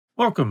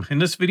Welcome. In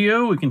this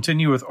video, we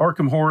continue with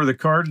Arkham Horror the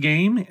card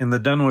game in the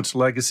Dunwich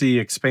Legacy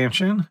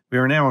expansion. We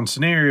are now in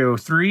Scenario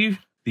 3,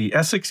 the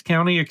Essex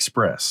County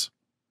Express.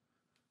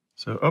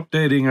 So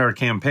updating our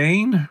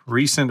campaign,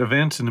 recent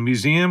events in the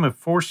museum have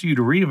forced you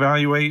to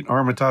reevaluate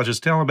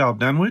Armitage's tale about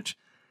Dunwich.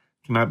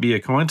 Cannot be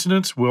a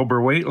coincidence. Wilbur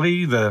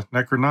Whately, the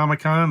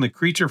Necronomicon, the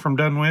creature from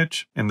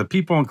Dunwich, and the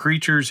people and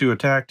creatures who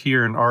attacked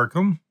here in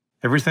Arkham.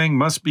 Everything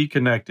must be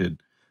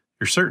connected.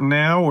 You're certain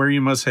now where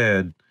you must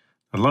head.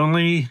 The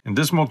lonely and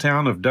dismal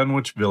town of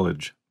Dunwich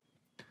Village.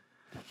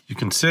 You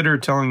consider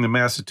telling the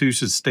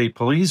Massachusetts State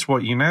Police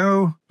what you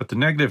know, but the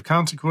negative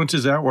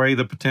consequences outweigh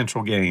the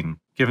potential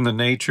gain. Given the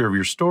nature of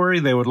your story,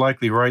 they would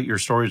likely write your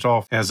stories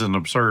off as an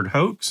absurd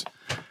hoax.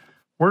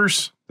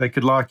 Worse, they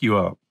could lock you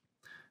up.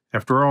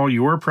 After all,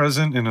 you were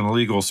present in an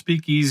illegal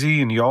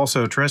speakeasy and you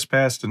also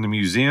trespassed in the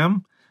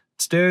museum.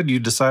 Instead, you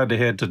decide to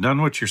head to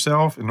Dunwich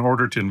yourself in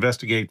order to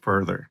investigate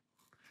further.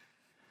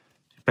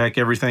 Pack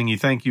everything you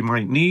think you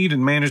might need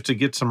and manage to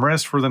get some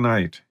rest for the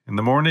night. In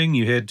the morning,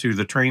 you head to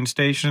the train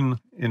station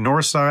in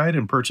Northside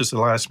and purchase a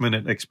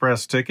last-minute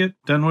express ticket.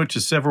 Dunwich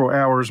is several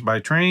hours by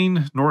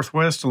train,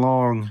 northwest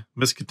along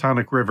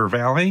Miskatonic River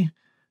Valley.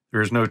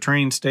 There is no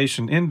train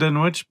station in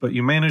Dunwich, but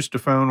you manage to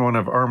phone one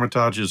of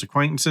Armitage's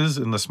acquaintances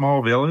in the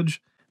small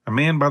village, a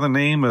man by the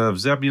name of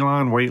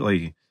Zebulon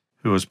Whately,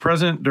 who was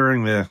present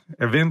during the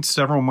events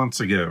several months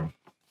ago.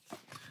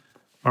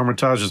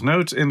 Armitage's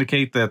notes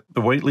indicate that the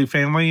Whately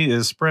family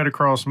is spread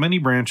across many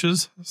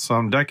branches,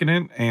 some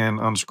decadent and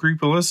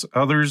unscrupulous,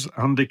 others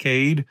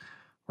undecayed,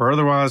 or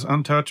otherwise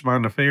untouched by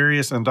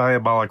nefarious and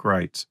diabolic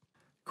rites.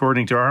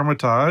 According to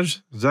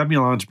Armitage,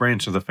 Zebulon's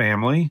branch of the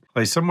family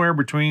lay somewhere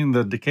between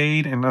the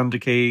decayed and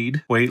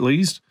undecayed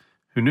Whateleys,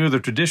 who knew the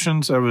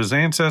traditions of his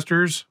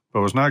ancestors but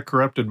was not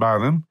corrupted by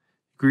them.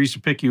 He agrees to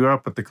pick you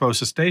up at the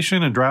closest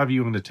station and drive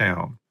you into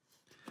town.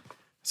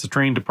 As the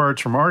train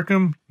departs from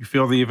Arkham, you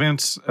feel the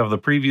events of the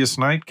previous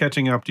night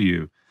catching up to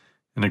you,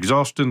 and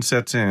exhaustion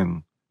sets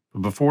in.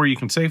 But before you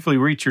can safely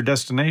reach your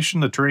destination,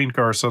 the train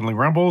car suddenly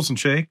rumbles and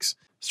shakes,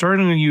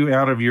 starting you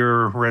out of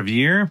your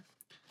reverie.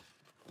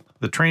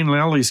 The train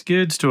loudly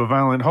skids to a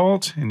violent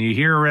halt, and you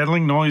hear a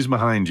rattling noise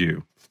behind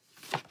you.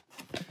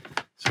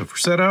 So for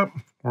setup,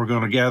 we're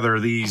going to gather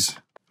these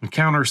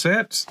encounter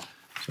sets.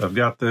 So I've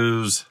got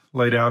those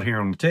laid out here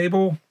on the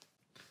table.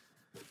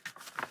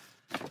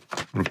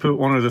 I'm going to put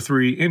one of the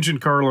 3 engine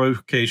car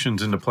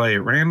locations into play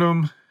at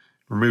random,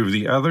 remove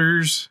the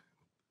others,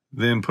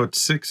 then put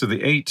 6 of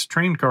the 8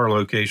 train car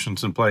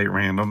locations in play at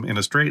random in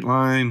a straight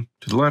line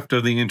to the left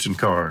of the engine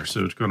car.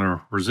 So it's going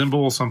to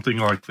resemble something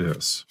like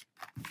this.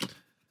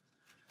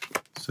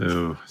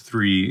 So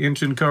 3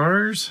 engine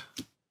cars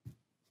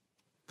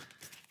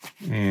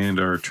and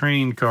our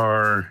train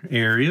car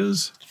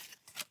areas.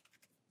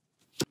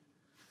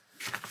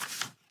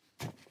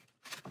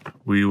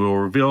 We will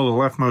reveal the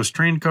leftmost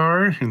train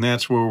car, and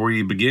that's where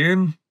we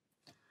begin.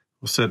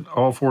 We'll set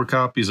all 4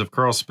 copies of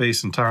Cross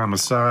Space and Time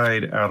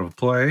aside out of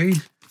play.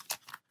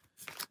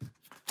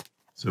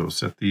 So we'll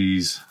set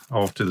these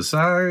off to the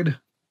side.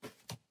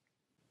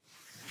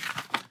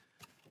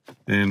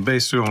 And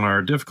based on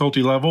our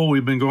difficulty level,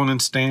 we've been going in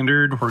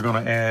standard. We're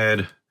going to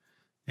add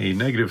a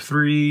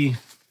 -3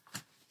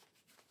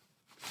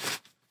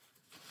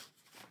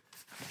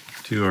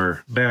 to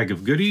our bag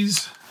of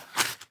goodies.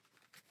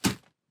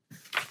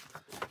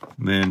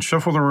 Then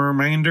shuffle the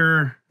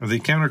remainder of the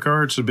encounter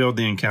cards to build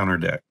the encounter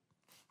deck.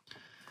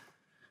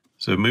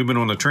 So movement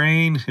on the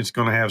train, it's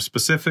going to have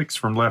specifics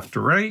from left to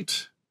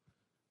right.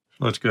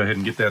 Let's go ahead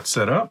and get that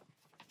set up.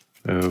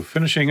 So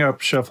finishing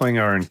up shuffling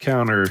our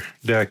encounter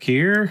deck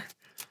here,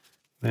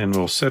 then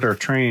we'll set our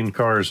train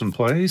cars in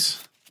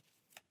place.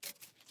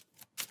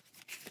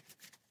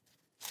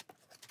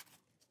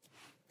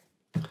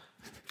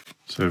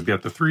 So we've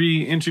got the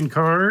 3 engine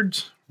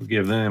cards. We'll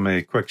give them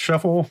a quick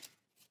shuffle.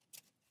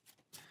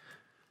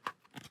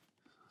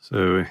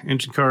 So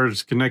engine car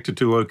is connected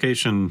to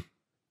location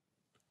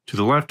to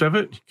the left of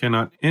it. You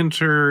cannot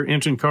enter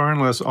engine car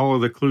unless all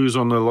of the clues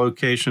on the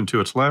location to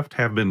its left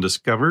have been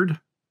discovered.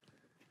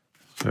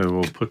 So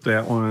we'll put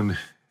that one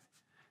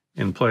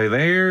in play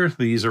there.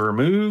 These are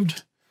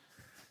removed.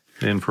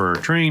 Then for our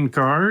train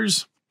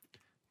cars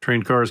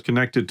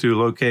connected to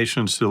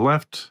locations to the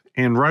left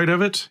and right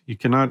of it. You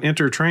cannot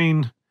enter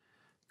train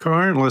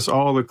car unless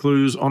all the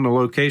clues on the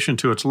location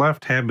to its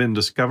left have been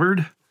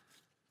discovered.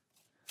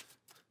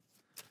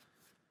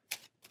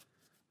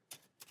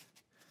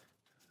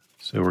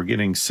 So we're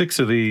getting 6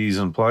 of these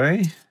in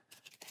play.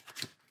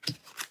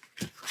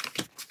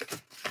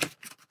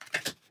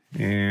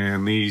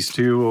 And these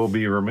 2 will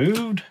be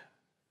removed.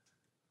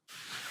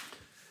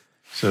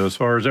 So as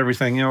far as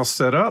everything else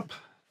set up,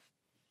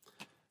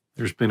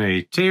 there's been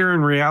a tear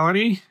in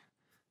reality.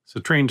 So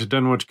train to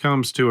Dunwich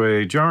comes to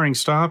a jarring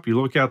stop. You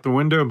look out the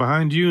window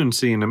behind you and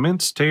see an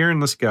immense tear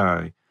in the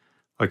sky.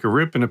 Like a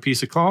rip in a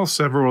piece of cloth,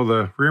 several of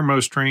the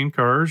rearmost train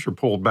cars are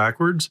pulled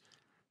backwards.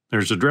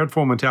 There's a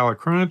dreadful metallic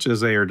crunch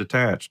as they are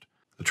detached.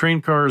 The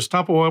train cars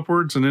topple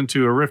upwards and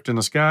into a rift in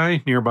the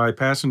sky. Nearby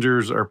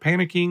passengers are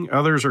panicking,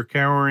 others are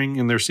cowering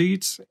in their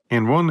seats,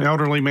 and one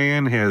elderly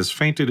man has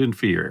fainted in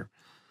fear.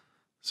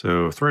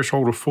 So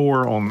threshold of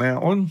 4 on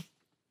that one.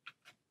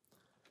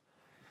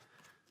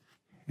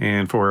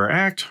 And for our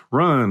act,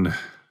 run.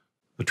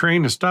 The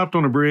train has stopped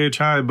on a bridge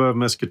high above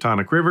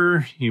Miskatonic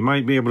River. You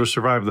might be able to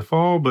survive the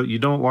fall, but you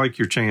don't like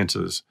your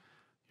chances.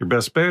 Your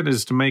best bet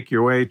is to make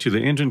your way to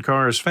the engine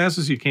car as fast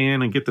as you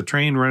can and get the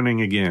train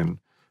running again.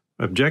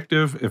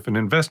 Objective, if an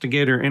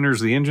investigator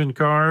enters the engine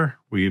car,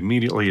 we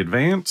immediately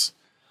advance.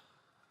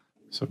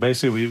 So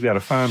basically we've got to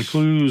find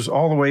clues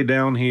all the way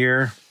down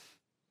here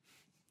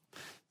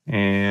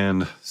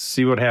and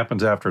see what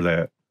happens after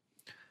that.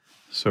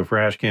 So for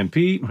Ashcan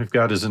Pete, we've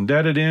got his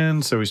indebted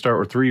in, so we start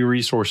with 3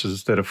 resources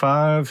instead of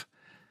 5.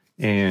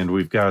 And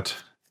we've got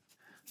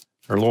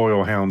our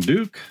loyal Hound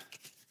Duke.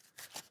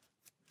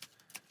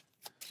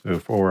 So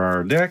for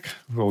our deck,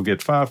 we'll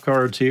get 5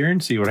 cards here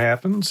and see what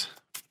happens.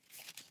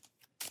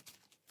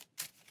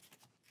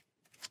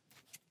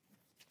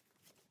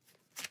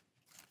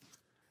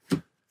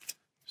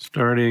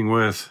 Starting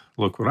with,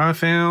 look what I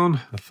found,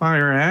 a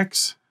fire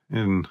axe,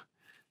 and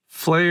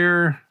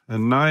flare, a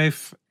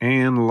knife,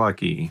 and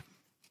lucky.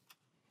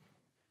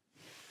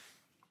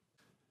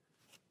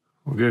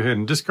 We'll go ahead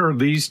and discard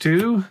these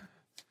 2.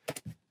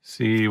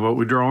 See what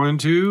we draw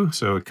into.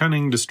 So a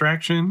cunning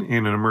distraction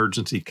and an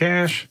emergency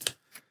cache.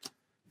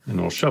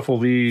 And we'll shuffle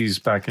these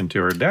back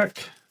into our deck.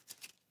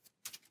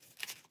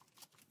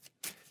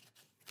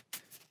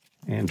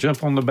 And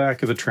jump on the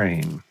back of the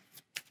train.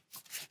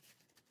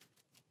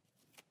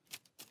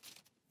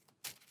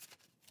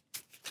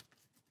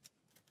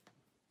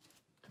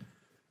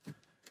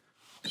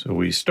 So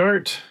we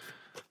start.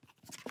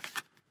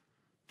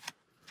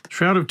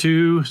 Shroud of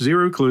 2,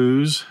 0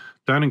 clues.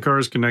 Dining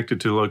cars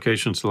connected to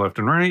locations to left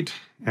and right.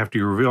 After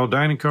you reveal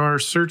dining car,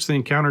 search the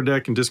encounter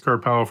deck and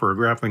discard pile for a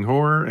grappling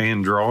horror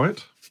and draw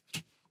it.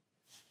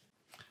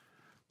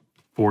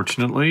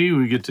 Fortunately,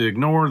 we get to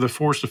ignore the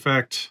forced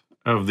effect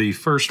of the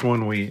first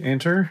one we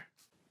enter.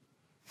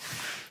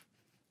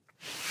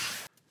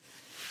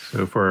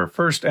 So for our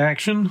first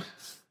action,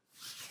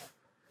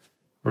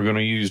 we're going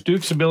to use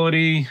Duke's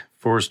ability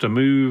for us to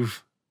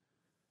move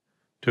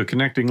to a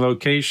connecting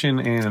location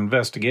and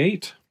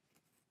investigate.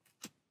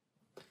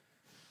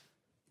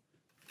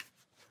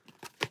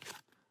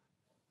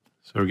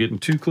 So we're getting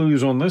 2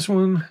 clues on this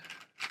one.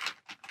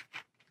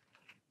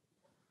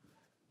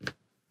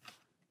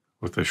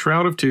 With the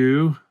Shroud of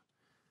 2,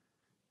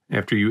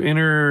 after you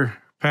enter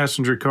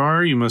passenger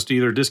car, you must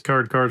either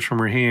discard cards from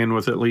your hand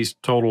with at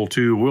least total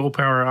 2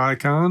 willpower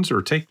icons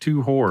or take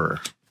 2 horror.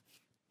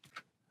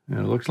 And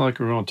it looks like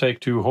we're going to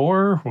take 2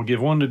 horror. We'll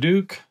give 1 to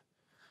Duke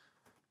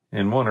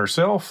and 1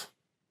 herself.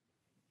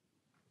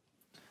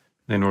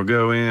 Then we'll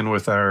go in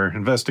with our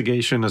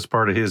investigation as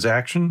part of his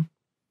action.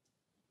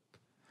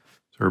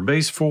 So our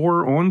base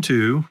 4 on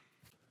 2.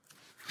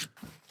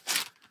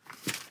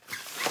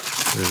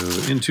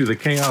 So into the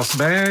chaos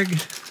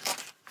bag.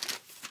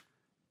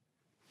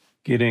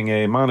 Getting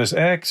a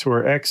 -X,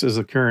 where X is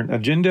the current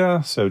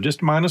agenda. So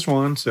just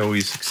 -1, so we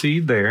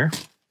succeed there.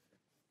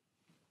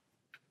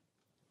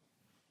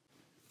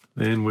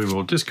 Then we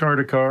will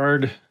discard a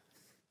card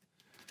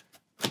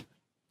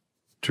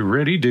to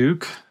ready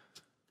Duke.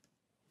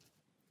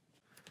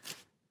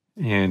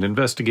 And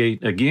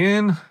investigate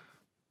again.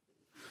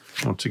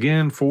 Once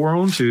again, 4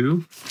 on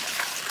 2.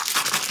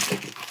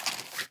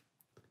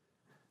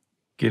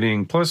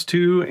 Getting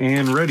 +2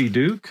 and ready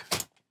Duke.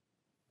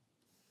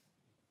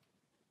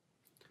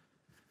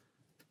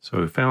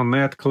 So we found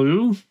that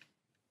clue.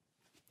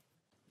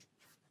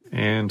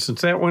 And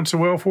since that went so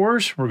well for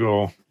us, we're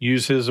going to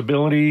use his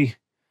ability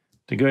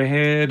to go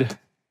ahead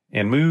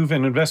and move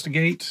and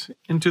investigate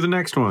into the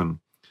next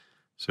one.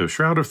 So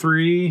Shroud of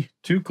 3,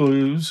 2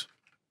 clues.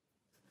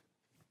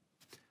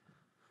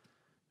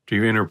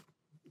 To enter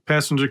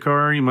passenger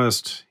car, you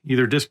must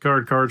either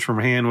discard cards from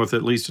hand with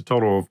at least a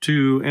total of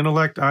 2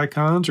 intellect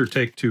icons or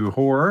take 2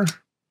 horror.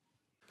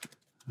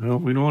 Well,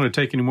 we don't want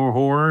to take any more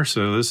horror,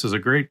 so this is a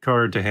great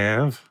card to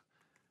have.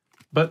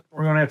 But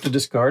we're going to have to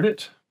discard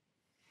it.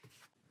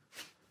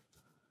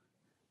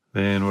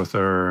 Then with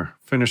our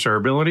finish our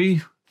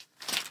ability.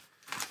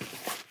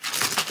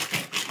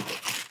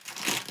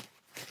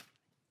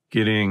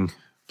 Getting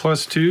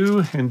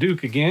 +2 and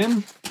Duke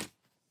again.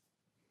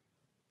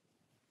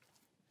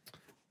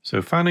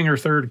 So finding our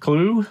 3rd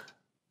clue.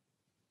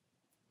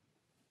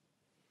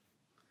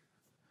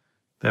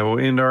 That will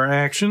end our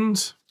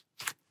actions.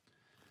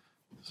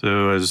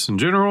 So as in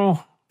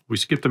general, we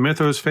skipped the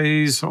Mythos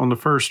phase on the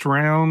first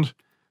round.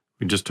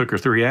 We just took our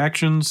 3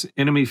 actions.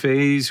 Enemy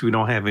phase, we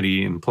don't have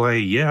any in play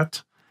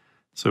yet.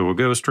 So we'll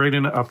go straight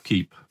into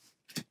upkeep.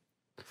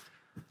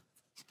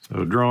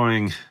 So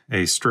drawing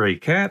a stray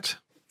cat.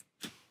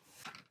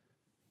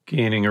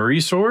 Gaining a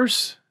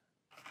resource.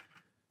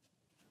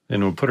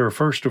 Then we'll put our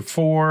first of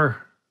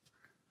 4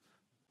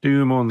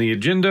 Doom on the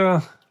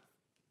agenda.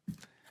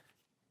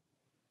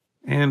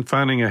 And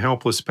finding a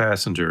helpless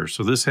passenger.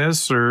 So this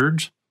has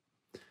Surge.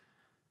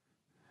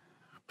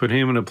 put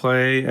him into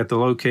play at the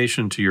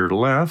location to your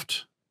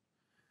left.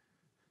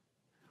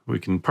 We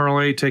can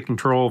parlay, take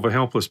control of a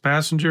helpless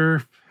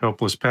passenger.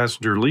 Helpless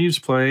passenger leaves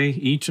play.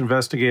 Each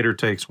investigator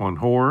takes one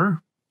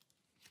horror.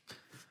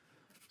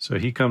 So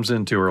he comes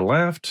into our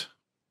left.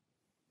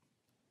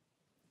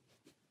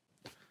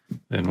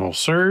 Then we'll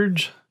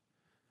surge,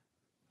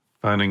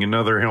 finding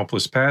another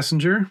helpless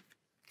passenger.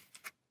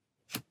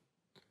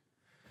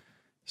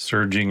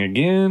 Surging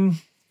again.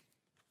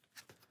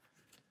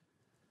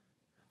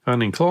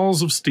 Finding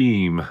claws of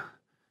steam.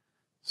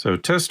 So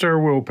test our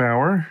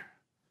willpower.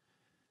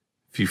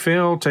 If you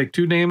fail, take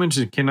 2 damage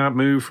and cannot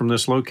move from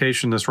this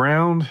location this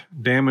round.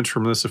 Damage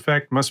from this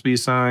effect must be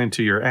assigned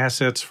to your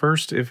assets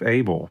first if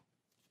able.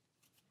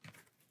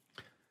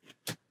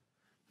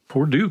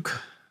 Poor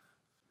Duke.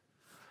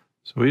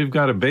 So we've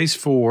got a base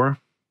 4.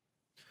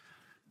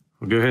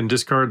 We'll go ahead and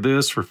discard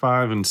this for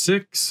 5 and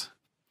 6.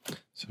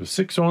 So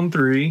 6 on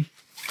 3.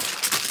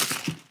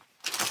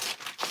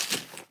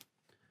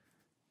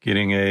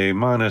 Getting a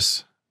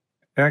minus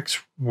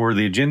X where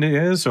the agenda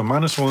is, so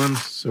 -1.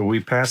 So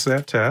we pass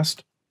that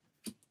test.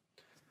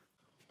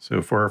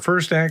 So for our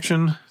first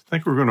action, I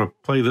think we're going to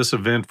play this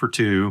event for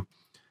 2.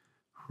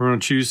 We're going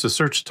to choose to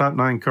search the top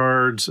 9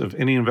 cards of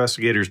any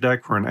investigator's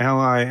deck for an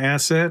ally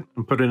asset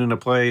and put it into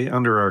play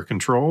under our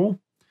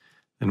control.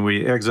 Then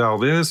we exile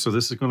this, so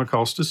this is going to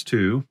cost us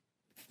 2.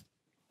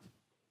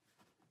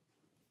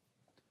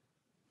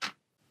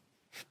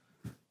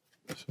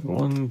 So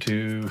 1,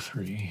 2,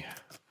 3, 4.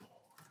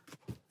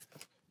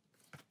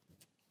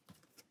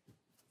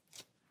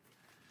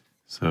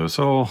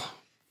 So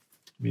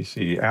let me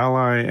see,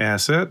 ally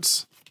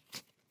assets.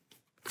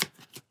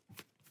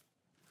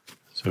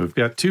 So we've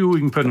got 2 we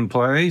can put in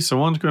play. So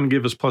one's going to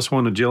give us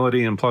 +1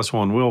 agility and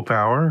 +1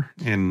 willpower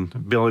and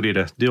ability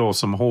to deal with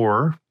some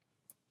horror.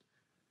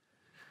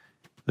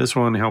 This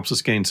one helps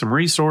us gain some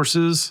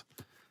resources.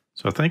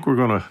 So I think we're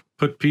going to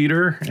put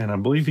Peter, and I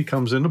believe he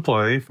comes into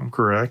play, if I'm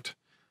correct.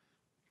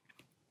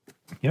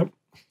 Yep.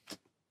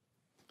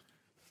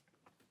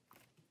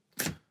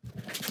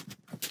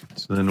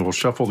 So then we'll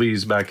shuffle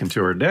these back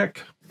into our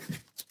deck.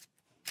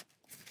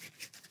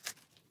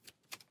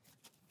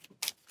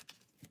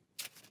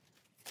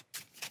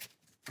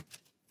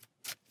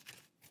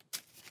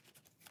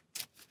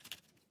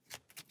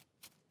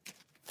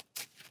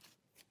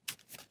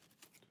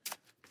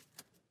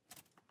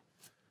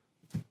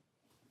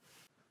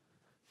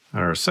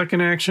 Our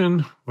second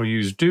action, we'll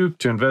use Duke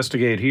to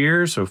investigate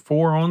here, so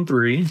 4 on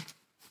 3.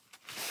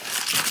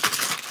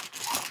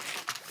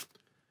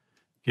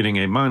 Getting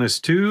a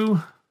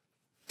 -2.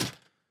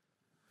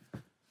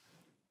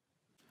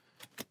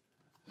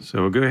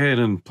 So we'll go ahead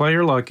and play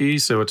your lucky,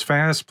 so it's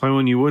fast. Play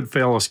when you would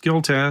fail a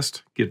skill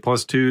test, get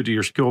 +2 to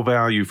your skill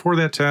value for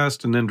that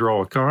test, and then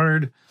draw a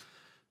card.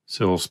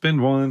 So we'll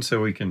spend 1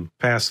 so we can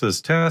pass this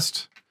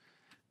test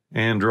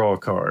and draw a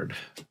card.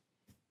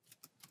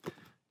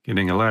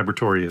 Getting a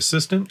laboratory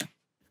assistant.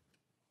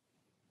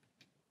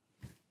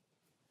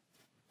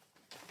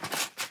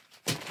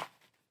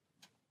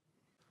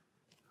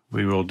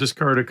 We will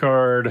discard a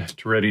card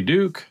to ready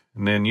Duke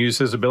and then use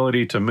his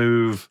ability to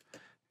move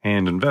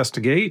and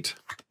investigate.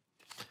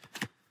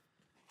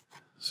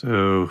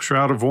 So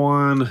Shroud of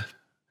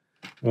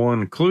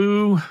 1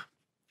 clue.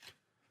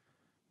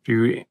 If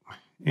you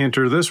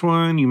enter this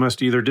one, you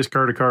must either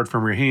discard a card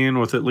from your hand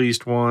with at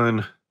least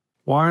 1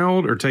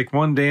 wild or take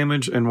 1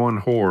 damage and 1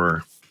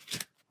 horror.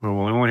 Well,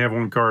 we only have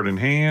 1 card in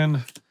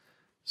hand,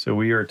 so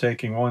we are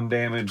taking 1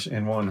 damage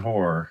and 1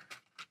 horror.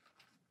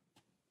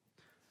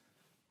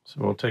 So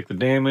we'll take the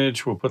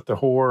damage, we'll put the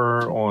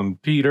horror on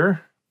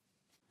Peter,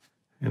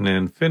 and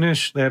then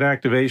finish that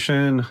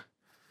activation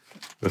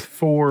with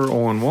 4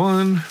 on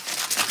 1.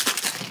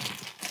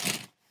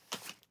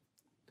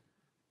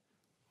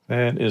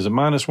 That is a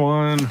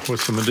 -1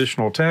 with some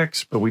additional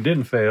text, but we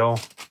didn't fail.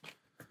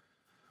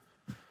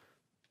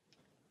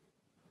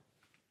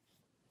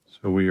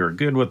 So we are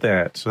good with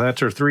that. So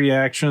that's our 3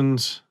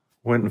 actions.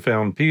 Went and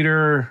found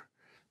Peter,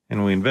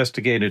 and we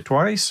investigated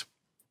twice.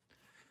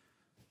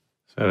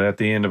 So at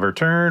the end of our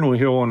turn, we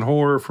heal 1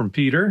 horror from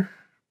Peter.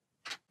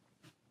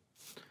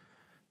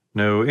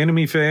 No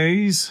enemy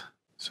phase.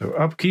 So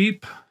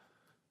upkeep.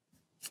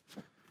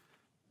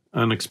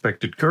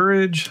 Unexpected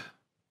courage.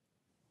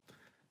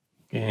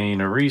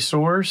 Gain a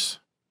resource.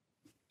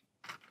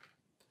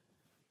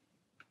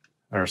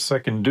 Our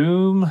second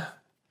doom.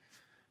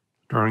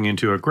 Drawing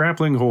into a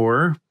grappling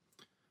horror.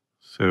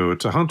 So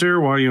it's a hunter.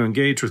 While you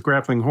engage with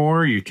grappling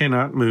horror, you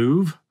cannot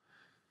move.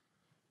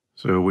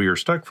 So we are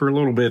stuck for a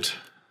little bit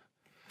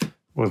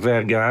with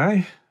that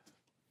guy.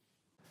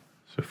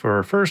 So for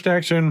our first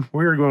action,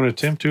 we are going to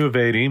attempt to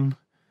evade him.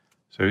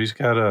 So he's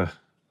got a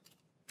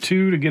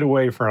 2 to get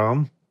away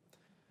from.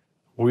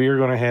 We are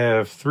going to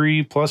have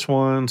 3 +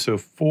 1, so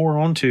 4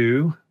 on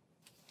 2.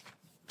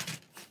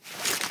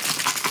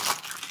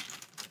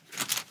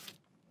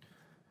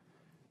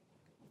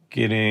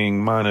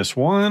 Getting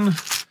 -1.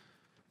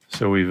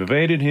 So we've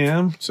evaded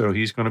him, so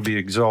he's going to be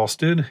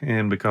exhausted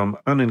and become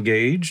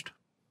unengaged.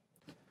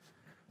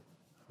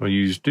 We'll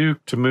use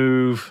Duke to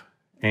move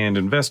and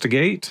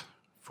investigate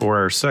for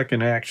our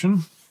second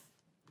action.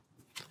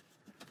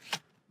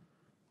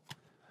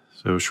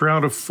 So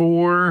Shroud of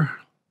 4,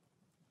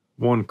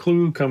 1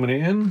 clue coming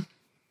in.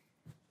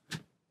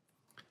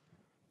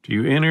 To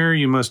you enter,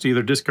 you must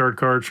either discard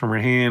cards from your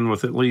hand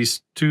with at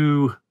least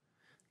 2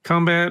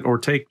 combat or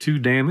take 2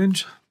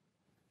 damage.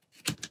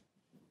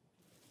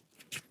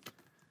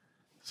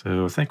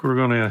 So I think we're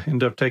going to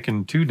end up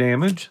taking 2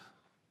 damage.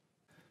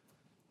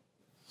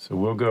 So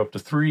we'll go up to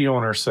 3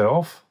 on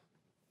ourselves.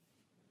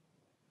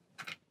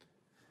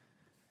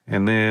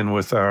 And then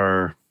with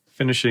our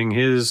finishing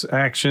his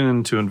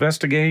action to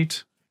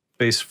investigate,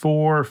 base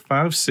 4,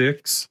 5,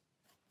 6.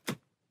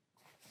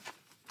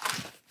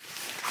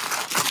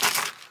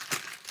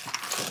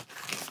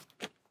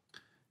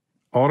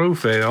 Auto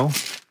fail.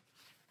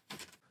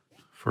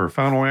 For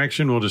final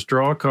action, we'll just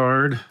draw a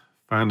card,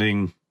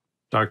 finding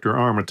Dr.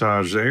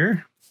 Armitage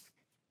there.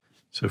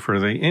 So for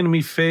the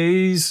enemy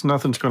phase,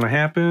 nothing's going to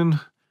happen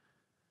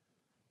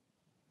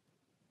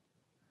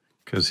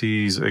because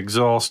he's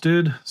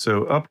exhausted.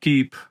 So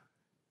upkeep,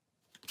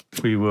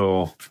 we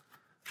will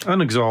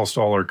unexhaust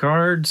all our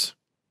cards,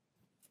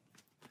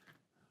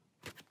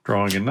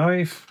 drawing a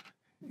knife,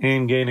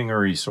 and gaining a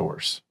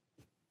resource.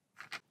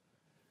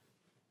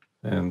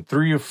 And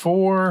 3 of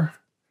 4,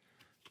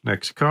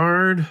 next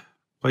card,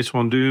 place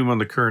 1 doom on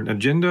the current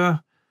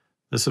agenda.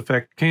 This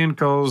effect can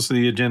cause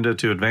the agenda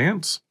to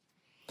advance,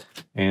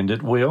 and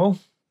it will.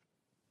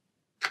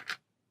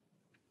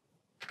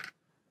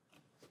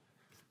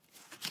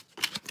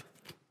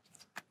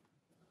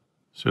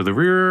 So the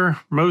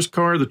rearmost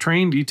car of the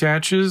train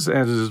detaches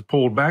as it is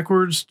pulled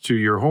backwards. To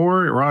your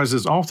horror, it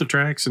rises off the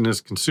tracks and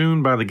is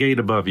consumed by the gate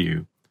above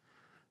you.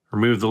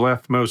 Remove the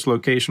leftmost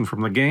location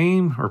from the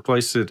game or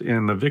place it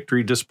in the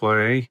victory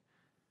display.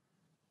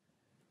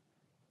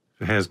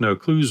 If it has no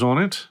clues on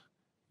it,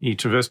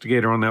 each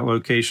investigator on that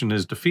location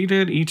is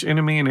defeated. Each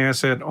enemy and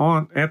asset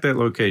at that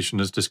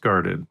location is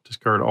discarded.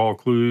 Discard all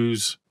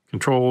clues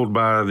controlled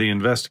by the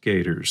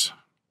investigators.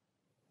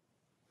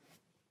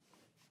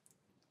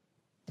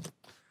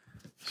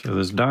 So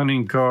this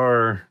dining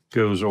car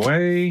goes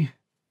away.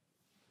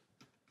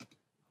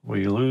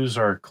 We lose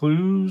our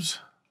clues.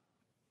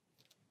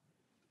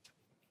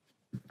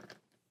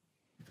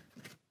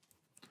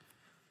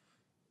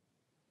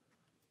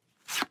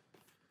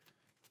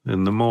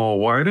 Then the mall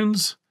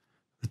widens.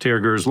 The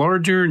tear grows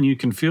larger, and you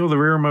can feel the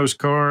rearmost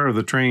car of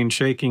the train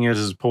shaking as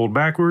it is pulled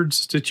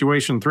backwards. The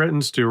situation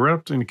threatens to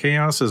erupt in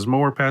chaos as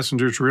more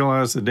passengers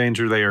realize the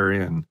danger they are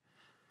in.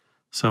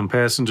 Some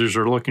passengers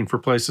are looking for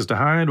places to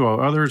hide,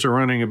 while others are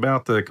running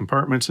about the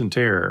compartments in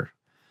terror.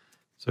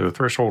 So a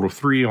threshold of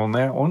 3 on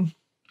that one.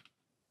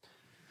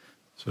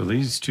 So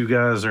these 2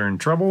 guys are in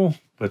trouble,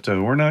 but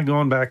we're not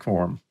going back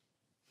for them.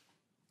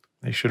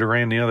 They should have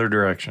ran the other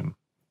direction.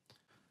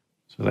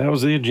 So that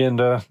was the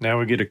agenda. Now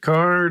we get a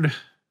card.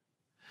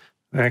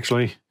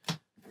 Actually,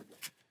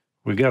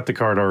 we got the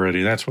card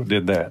already. That's what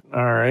did that.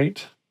 All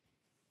right.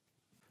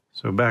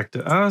 So back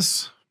to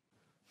us.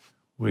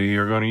 We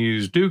are going to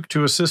use Duke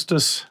to assist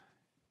us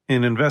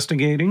in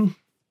investigating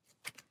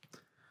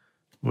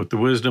with the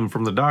wisdom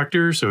from the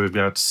doctor. So we've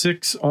got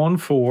 6 on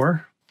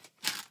 4.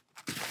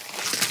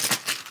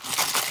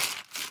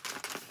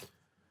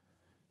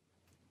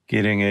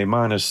 Getting a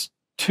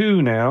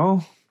 -2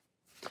 now.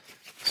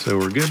 So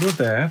we're good with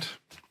that.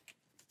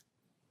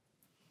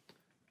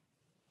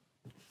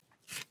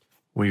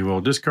 We will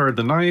discard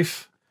the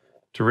knife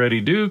to ready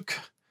Duke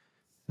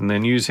and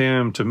then use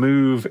him to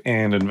move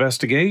and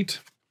investigate.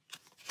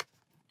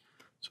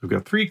 So we've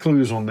got 3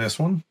 clues on this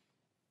one.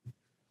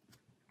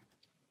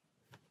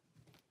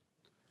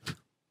 If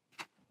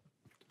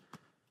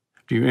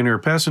you enter a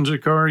passenger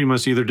car, you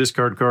must either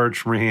discard cards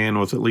from your hand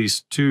with at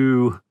least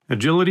 2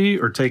 agility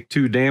or take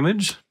 2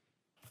 damage.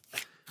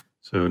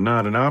 So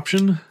not an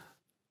option.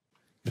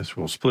 Guess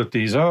we'll split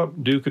these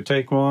up. Duke could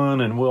take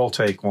 1 and we'll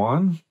take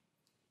 1.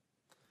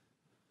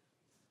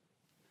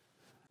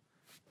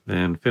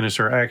 Then finish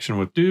our action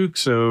with Duke.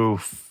 So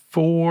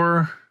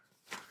 4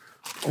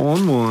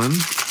 on 1.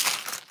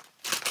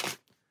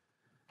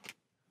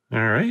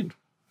 All right,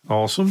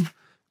 awesome.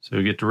 So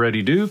we get to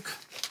ready Duke.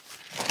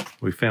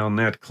 We found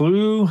that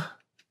clue.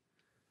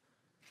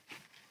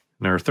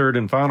 In our third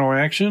and final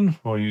action,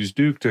 we'll use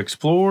Duke to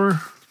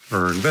explore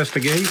or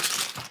investigate.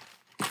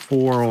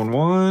 4 on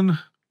 1.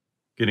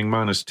 Getting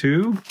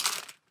 -2.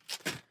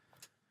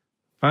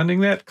 Finding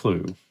that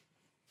clue.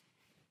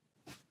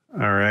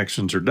 Our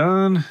actions are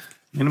done.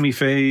 Enemy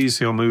phase,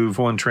 he'll move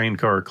 1 train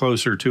car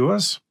closer to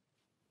us.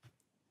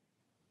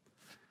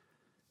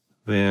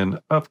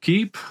 Then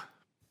upkeep.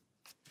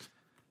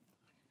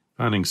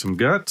 Finding some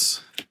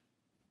guts.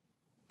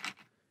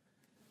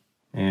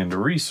 And a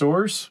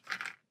resource.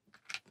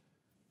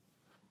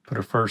 Put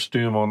a first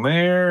doom on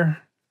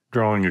there.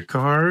 Drawing a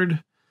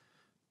card.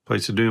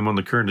 Place a doom on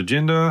the current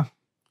agenda.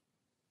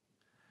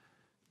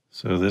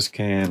 So this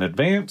can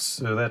advance,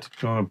 so that's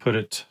going to put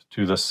it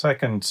to the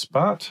 2nd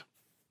spot.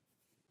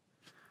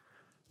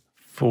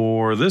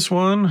 For this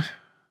one,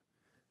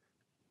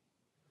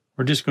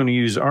 we're just going to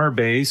use our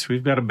base.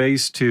 We've got a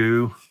base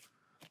 2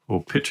 We'll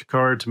pitch a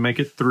card to make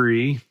it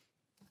 3.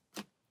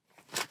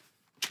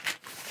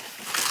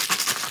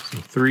 So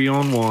 3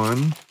 on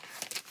 1.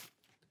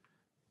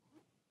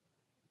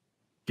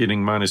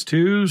 Getting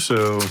 -2,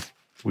 so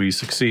we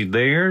succeed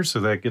there.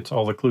 So that gets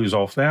all the clues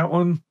off that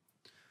one.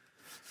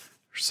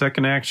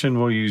 Second action,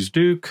 we'll use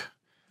Duke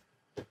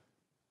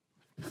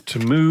to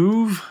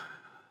move.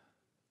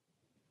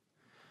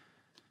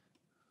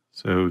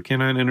 So we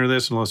cannot enter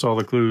this unless all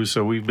the clues.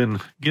 So we've been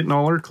getting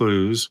all our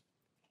clues.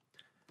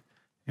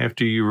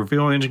 After you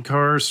reveal engine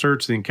cars,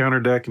 search the encounter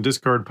deck and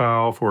discard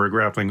pile for a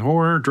grappling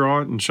horror.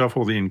 Draw it and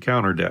shuffle the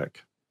encounter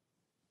deck.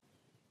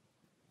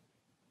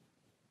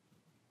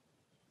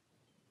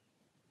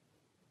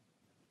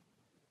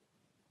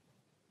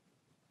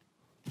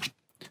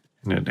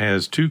 And it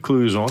has 2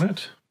 clues on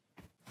it.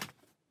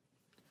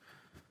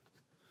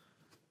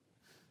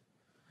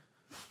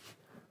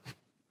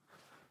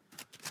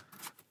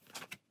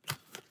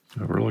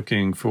 So we're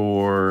looking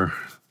for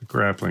the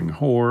grappling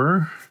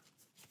horror.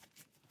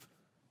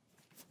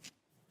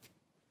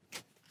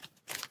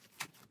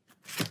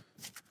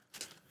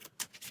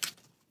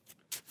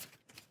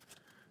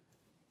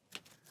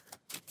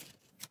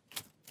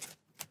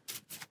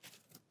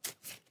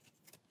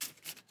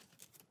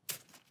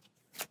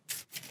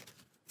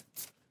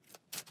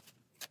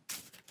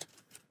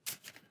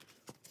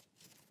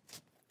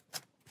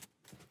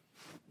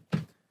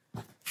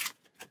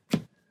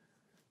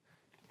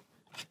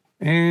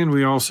 And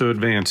we also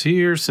advance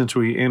here since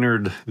we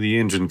entered the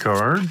engine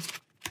card.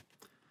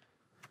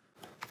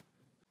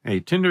 A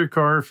tender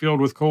car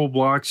filled with coal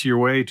blocks your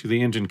way to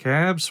the engine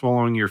cab.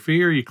 Swallowing your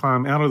fear, you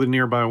climb out of the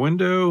nearby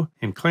window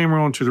and clamber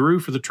onto the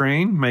roof of the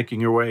train, making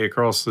your way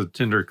across the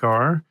tender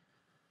car.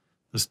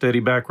 The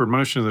steady backward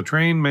motion of the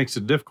train makes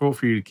it difficult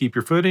for you to keep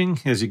your footing.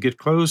 As you get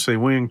close, a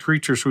winged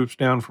creature swoops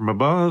down from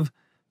above,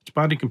 its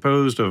body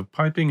composed of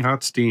piping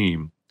hot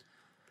steam.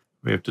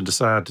 We have to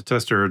decide to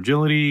test our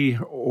agility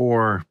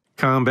or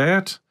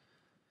combat.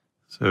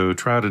 So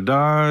try to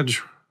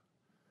dodge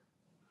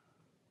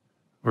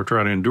or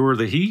try to endure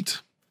the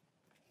heat.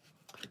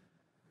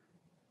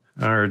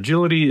 Our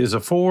agility is a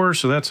 4,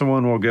 so that's the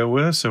one we'll go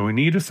with. So we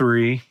need a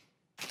 3.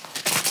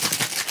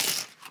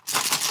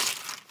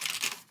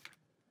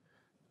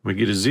 We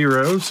get a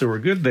 0, so we're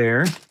good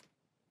there.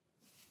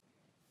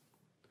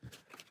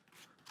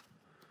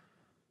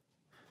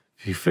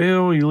 If you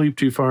fail, you leap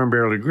too far and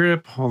barely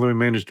grip. Although you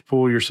manage to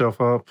pull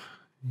yourself up,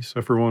 you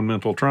suffer 1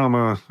 mental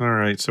trauma. All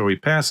right, so we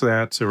pass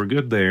that, so we're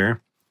good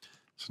there.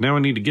 So now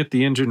we need to get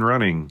the engine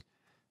running.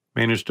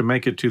 Managed to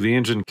make it to the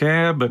engine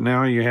cab, but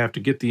now you have to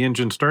get the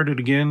engine started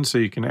again so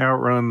you can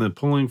outrun the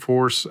pulling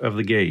force of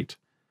the gate.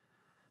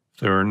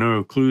 If there are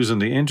no clues in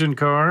the engine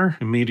car,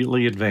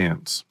 immediately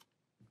advance.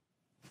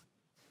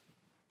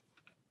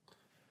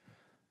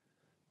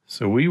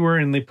 So we were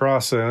in the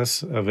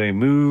process of a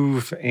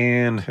move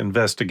and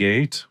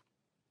investigate.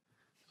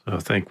 So I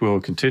think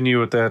we'll continue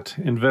with that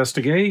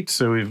investigate.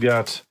 So we've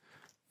got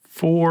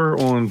 4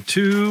 on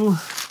 2.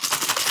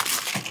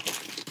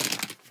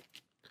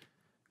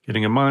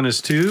 Getting a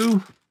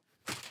 -2.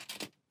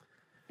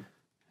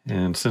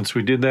 And since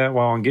we did that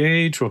while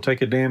engaged, we'll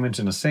take a damage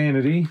and a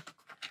sanity.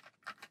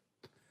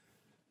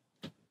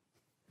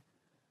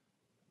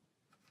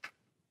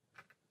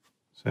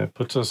 So that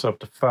puts us up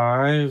to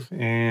 5.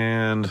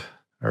 And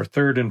our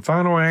third and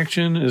final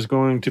action is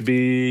going to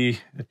be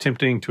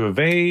attempting to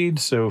evade.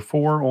 So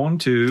 4 on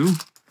 2.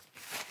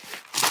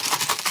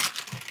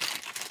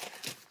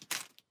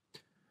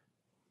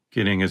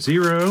 Getting a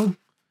 0.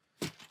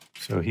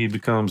 So he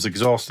becomes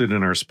exhausted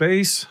in our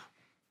space.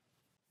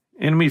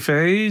 Enemy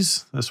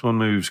phase. This one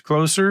moves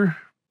closer.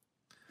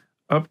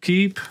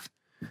 Upkeep.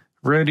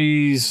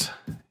 Readies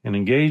and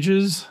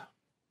engages.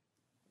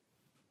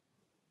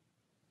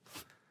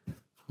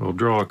 We'll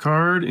draw a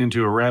card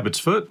into a rabbit's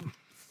foot.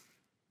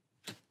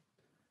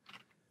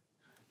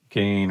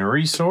 Gain a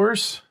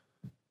resource.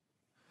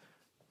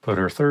 Put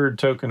our third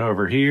token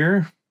over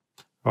here.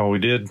 All we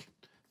did at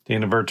the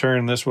end of our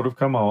turn, this would have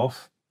come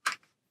off.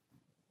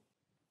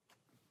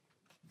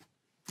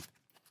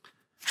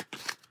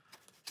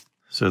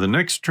 So the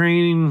next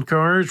train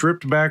car is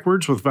ripped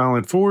backwards with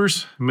violent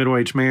force. A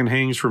middle-aged man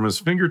hangs from his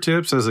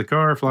fingertips as the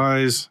car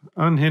flies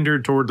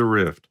unhindered toward the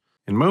rift.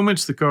 In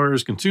moments, the car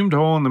is consumed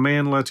whole and the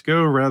man lets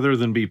go rather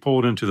than be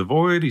pulled into the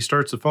void. He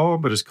starts to fall,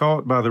 but is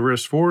caught by the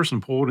rift's force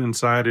and pulled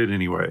inside it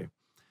anyway.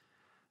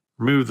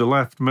 Remove the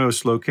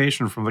leftmost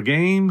location from the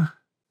game.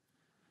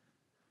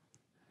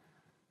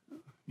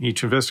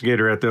 Each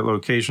investigator at that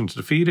location is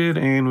defeated,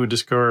 and we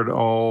discard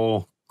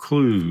all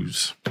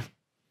clues.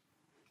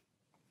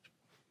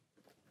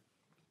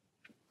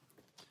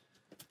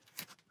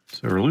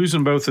 So we're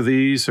losing both of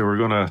these, so we're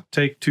going to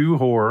take 2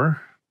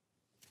 horror.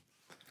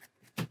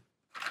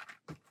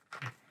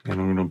 And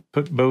I'm going to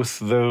put both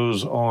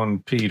those on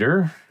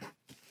Peter.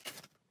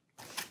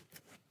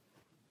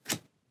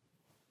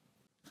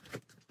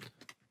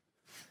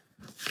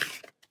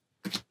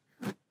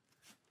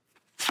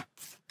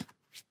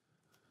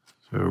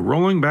 So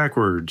rolling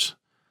backwards.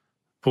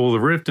 Pull the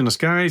rift in the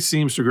sky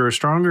seems to grow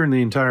stronger and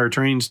the entire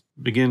train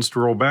begins to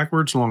roll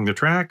backwards along the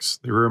tracks.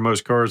 The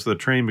rearmost cars of the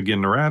train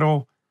begin to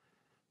rattle.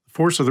 The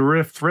force of the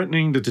rift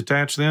threatening to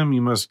detach them.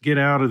 You must get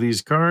out of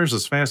these cars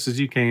as fast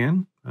as you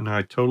can. And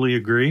I totally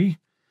agree.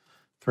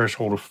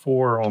 Threshold of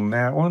 4 on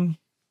that one.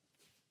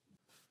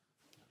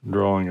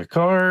 Drawing a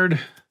card.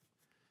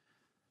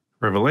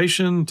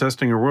 Revelation,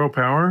 testing your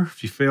willpower.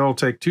 If you fail,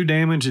 take 2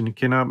 damage and you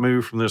cannot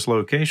move from this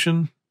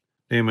location.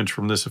 Damage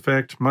from this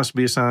effect must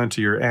be assigned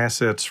to your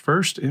assets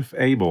first, if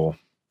able.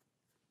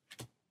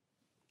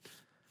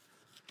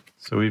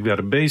 So we've got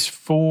a base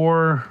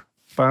 4,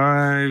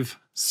 5,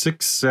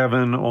 6,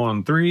 7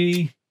 on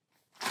 3.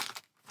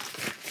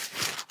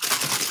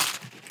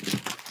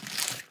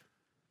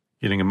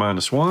 Getting a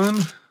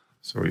 -1.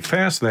 So we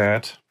pass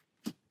that.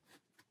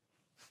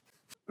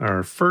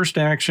 Our first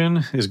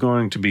action is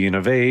going to be an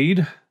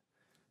evade.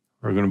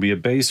 We're going to be a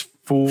base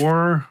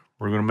 4.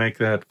 We're going to make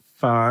that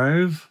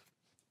 5.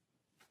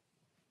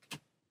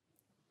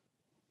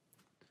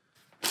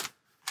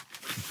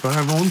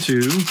 5 on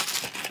 2.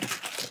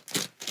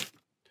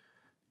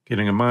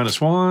 Getting a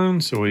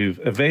 -1, so we've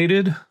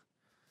evaded.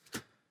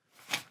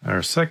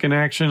 Our second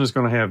action is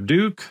going to have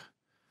Duke.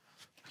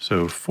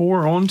 So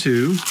 4 on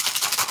 2.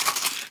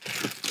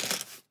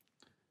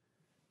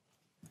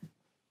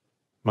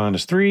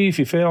 -3. If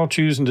you fail,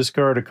 choose and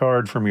discard a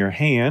card from your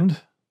hand.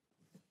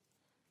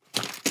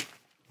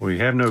 We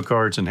have no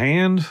cards in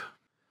hand.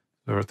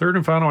 So our third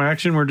and final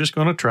action, we're just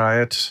going to try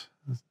it.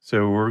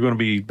 So we're going to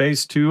be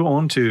base 2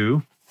 on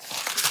 2.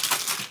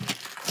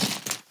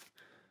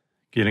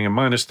 Getting a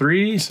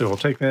 -3, so we'll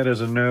take that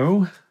as a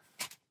no.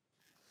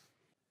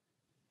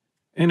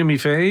 Enemy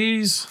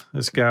phase.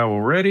 This guy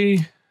will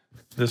ready.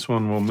 This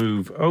one will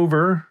move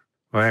over.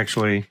 Well,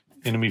 actually,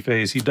 enemy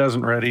phase, he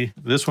doesn't ready.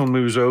 This one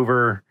moves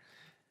over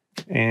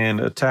and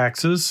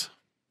attacks us.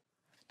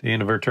 At the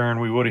end of our turn,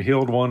 we would have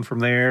healed one from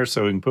there,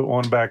 so we can put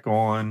one back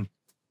on.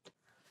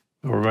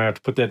 We're going to have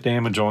to put that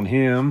damage on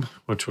him,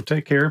 which will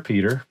take care of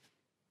Peter.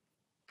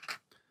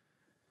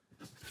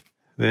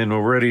 Then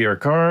we'll ready our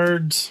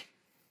cards.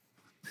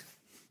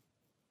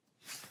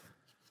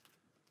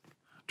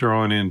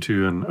 Drawing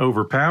into an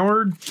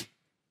overpowered.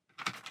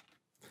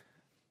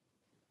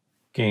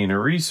 Gain a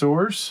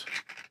resource.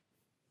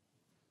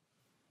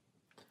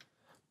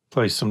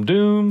 Place some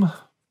doom.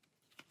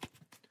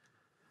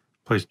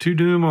 Place 2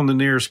 doom on the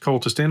nearest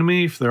cultist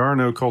enemy. If there are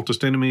no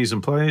cultist enemies in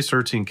play,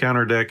 search the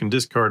encounter deck and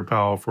discard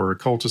pile for a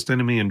cultist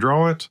enemy and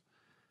draw it.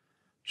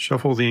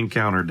 Shuffle the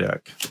encounter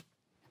deck.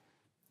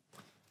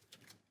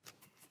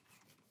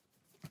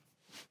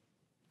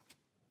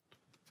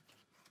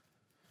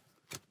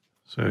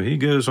 So he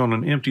goes on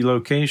an empty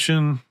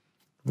location.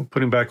 We'll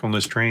put him back on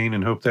this train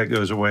and hope that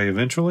goes away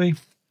eventually.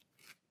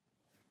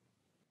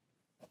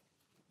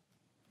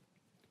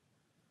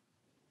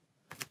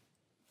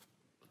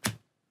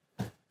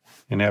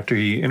 And after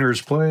he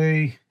enters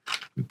play,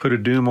 we put a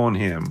doom on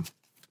him.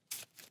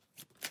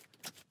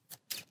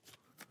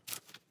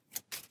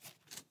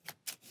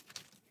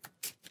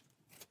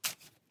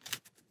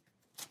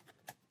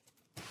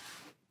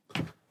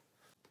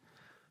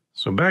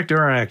 So back to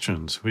our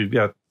actions. We've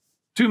got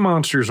 2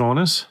 monsters on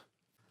us.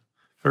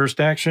 First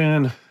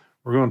action,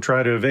 we're going to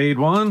try to evade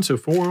 1, so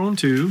 4 on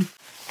 2.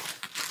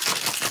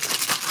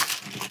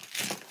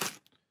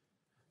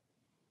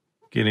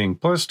 Getting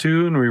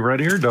 +2, and we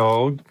ready our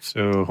dog,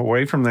 so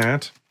away from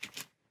that.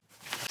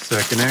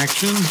 Second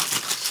action,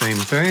 same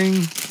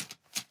thing.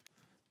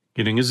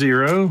 Getting a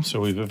 0,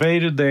 so we've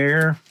evaded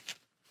there.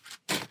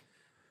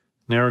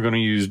 Now we're going to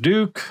use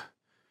Duke.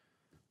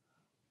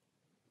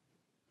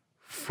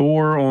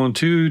 4 on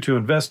 2 to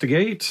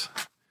investigate.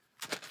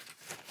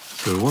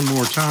 So one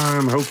more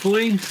time,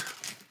 hopefully.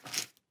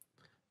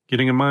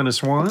 Getting a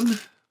 -1.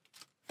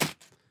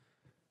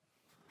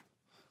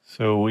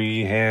 So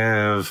we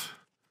have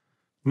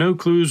no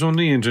clues on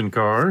the engine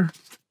car.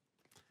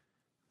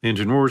 The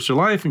engine roars to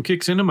life and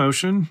kicks into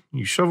motion.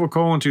 You shovel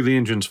coal into the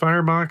engine's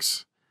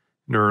firebox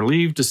and are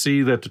relieved to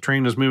see that the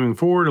train is moving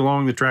forward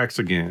along the tracks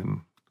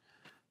again.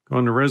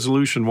 Going to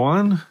resolution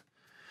 1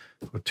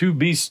 with 2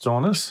 beasts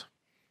on us.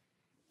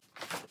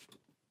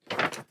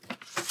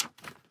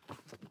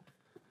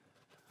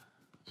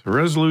 So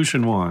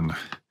resolution 1.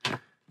 You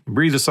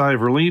breathe a sigh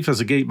of relief as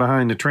the gate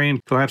behind the train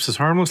collapses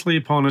harmlessly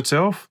upon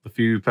itself. The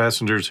few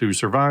passengers who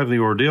survive the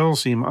ordeal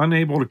seem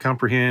unable to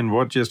comprehend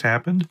what just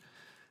happened,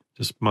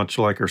 just much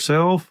like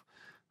ourselves.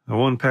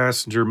 One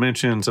passenger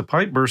mentions a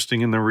pipe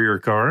bursting in the rear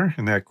car,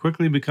 and that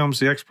quickly becomes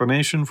the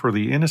explanation for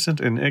the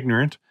innocent and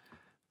ignorant,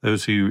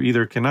 those who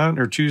either cannot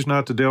or choose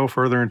not to delve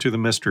further into the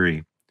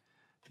mystery.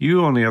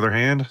 You, on the other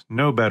hand,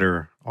 know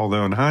better,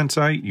 although in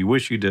hindsight, you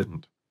wish you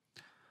didn't.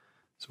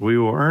 So we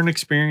will earn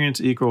experience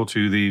equal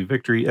to the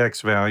victory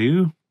X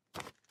value.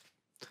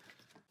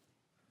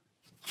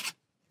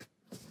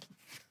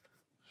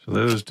 So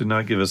those did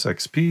not give us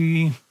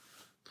XP.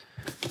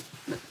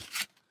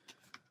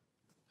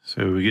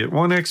 So we get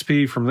 1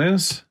 XP from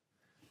this,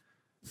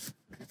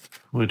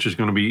 which is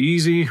going to be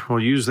easy.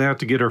 We'll use that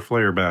to get our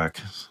flare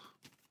back.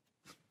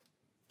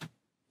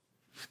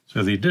 So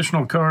So the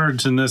additional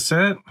cards in this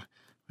set,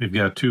 we've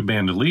got 2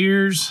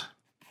 bandoliers,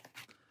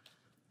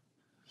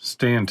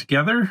 stand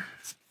together,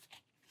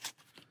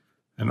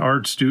 an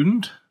art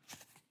student,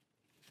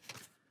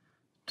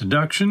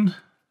 deduction,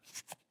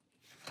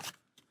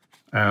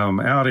 I'm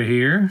out of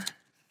here,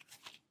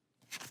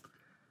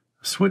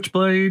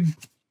 switchblade,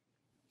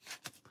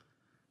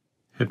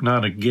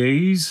 hypnotic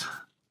gaze,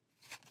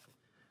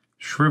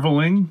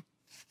 shriveling,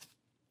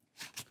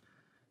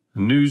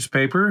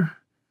 newspaper,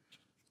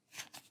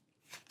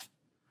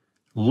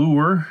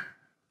 lure,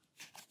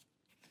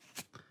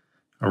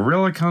 a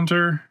relic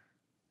hunter,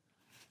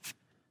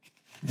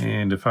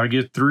 and if I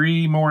get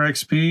 3 more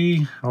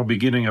XP, I'll be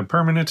getting a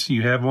permanent.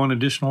 You have 1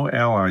 additional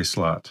ally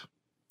slot.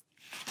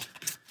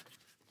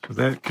 So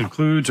that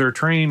concludes our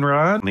train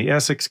ride on the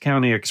Essex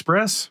County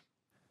Express.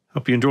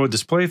 Hope you enjoyed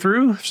this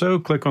playthrough. So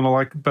click on the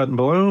like button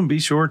below and be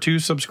sure to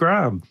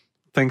subscribe.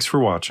 Thanks for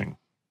watching.